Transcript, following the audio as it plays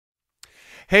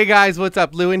Hey guys, what's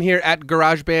up? Lewin here at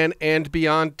Garageband and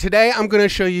Beyond. Today I'm going to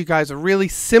show you guys a really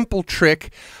simple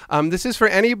trick. This is for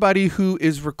anybody who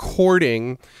is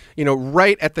recording,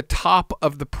 right at the top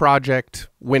of the project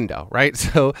window, right?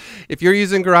 So if you're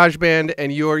using Garageband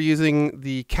and you're using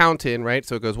the count in, right?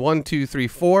 So it goes 1, 2, 3,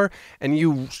 4, and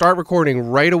you start recording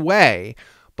right away.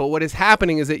 But what is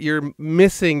happening is that you're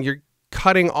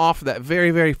cutting off that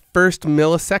very, very first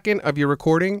millisecond of your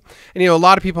recording. And, a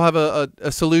lot of people have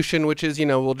a solution, which is,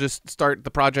 we'll just start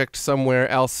the project somewhere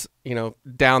else,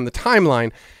 down the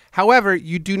timeline. However,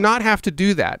 you do not have to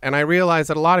do that. And I realize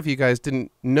that a lot of you guys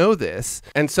didn't know this.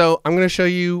 And so I'm going to show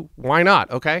you why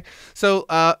not. Okay. So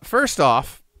first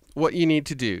off, what you need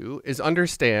to do is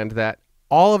understand that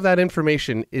all of that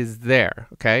information is there.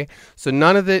 Okay. So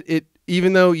none of it,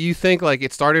 even though you think like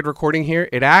it started recording here,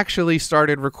 it actually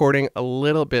started recording a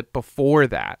little bit before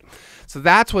that. So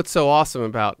that's what's so awesome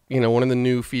about, one of the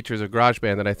new features of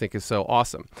GarageBand that I think is so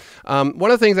awesome.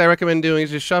 One of the things I recommend doing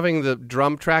is just shoving the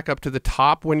drum track up to the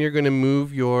top when you're going to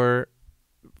move your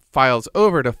files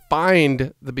over to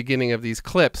find the beginning of these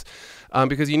clips,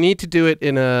 because you need to do it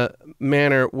in a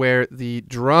manner where the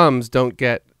drums don't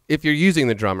get, if you're using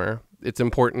the drummer, it's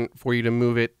important for you to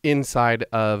move it inside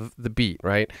of the beat,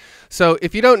 right? So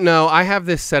if you don't know, I have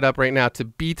this set up right now to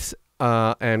beats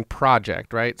and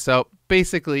project, right? So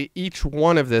basically each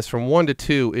one of this from 1 to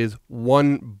 2 is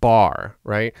 1 bar,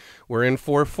 right? We're in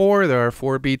 4/4, there are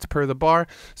 4 beats per the bar.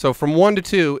 So from 1 to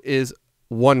 2 is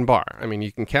 1 bar. I mean,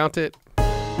 you can count it.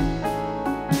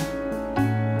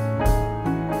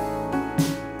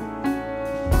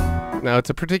 Now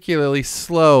it's a particularly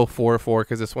slow 4/4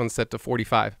 because this one's set to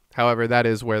 45. However, that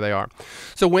is where they are.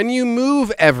 So when you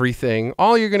move everything,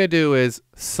 all you're going to do is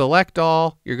select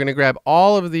all. You're going to grab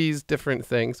all of these different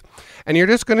things, and you're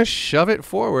just going to shove it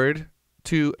forward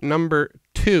to number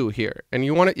 2 here. And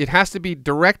you want it has to be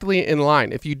directly in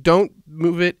line. If you don't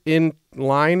move it in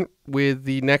line with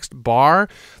the next bar,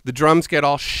 the drums get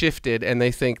all shifted and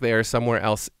they think they are somewhere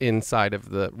else inside of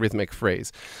the rhythmic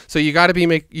phrase. So you got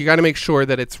to make sure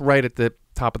that it's right at the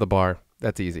top of the bar.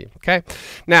 That's easy. Okay.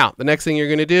 Now, the next thing you're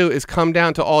going to do is come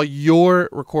down to all your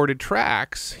recorded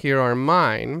tracks. Here are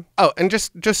mine. Oh, and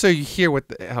just so you hear what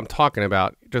I'm talking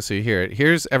about, just so you hear it,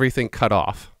 here's everything cut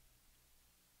off.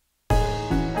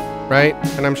 Right?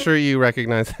 And I'm sure you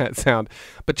recognize that sound.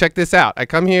 But check this out. I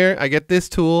come here, I get this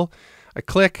tool, I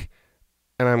click,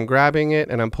 and I'm grabbing it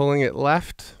and I'm pulling it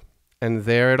left, and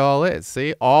there it all is.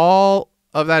 See? All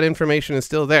of that information is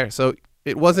still there. So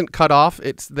it wasn't cut off,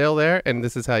 it's still there, and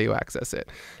this is how you access it.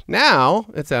 Now,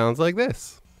 it sounds like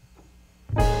this.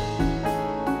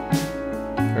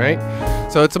 Right?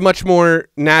 So it's a much more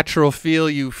natural feel.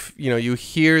 You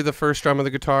hear the first drum of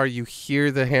the guitar, you hear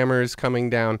the hammers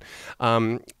coming down.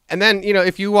 And then,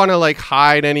 if you want to like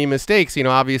hide any mistakes,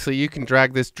 obviously you can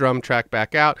drag this drum track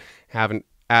back out,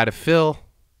 add a fill.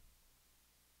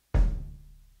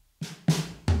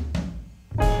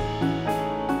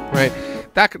 Right?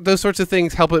 Those sorts of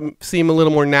things help it seem a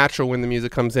little more natural when the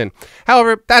music comes in.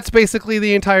 However, that's basically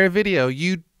the entire video.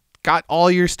 You got all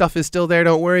your stuff is still there.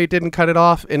 Don't worry, it didn't cut it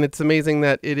off. And it's amazing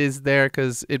that it is there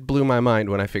because it blew my mind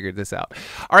when I figured this out.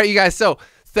 All right, you guys. So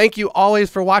thank you always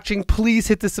for watching. Please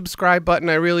hit the subscribe button.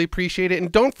 I really appreciate it. And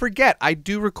don't forget, I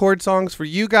do record songs for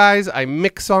you guys. I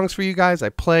mix songs for you guys. I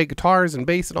play guitars and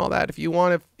bass and all that. If you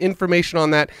want information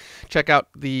on that, check out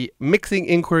the mixing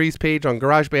inquiries page on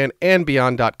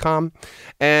garagebandandbeyond.com.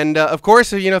 And of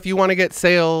course, if you want to get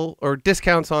sale or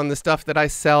discounts on the stuff that I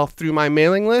sell through my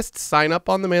mailing list, sign up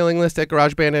on the mailing list at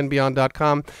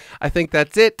garagebandandbeyond.com. I think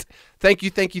that's it. Thank you,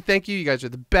 thank you, thank you. You guys are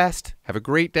the best. Have a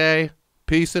great day.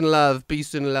 Peace and love.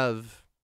 Peace and love.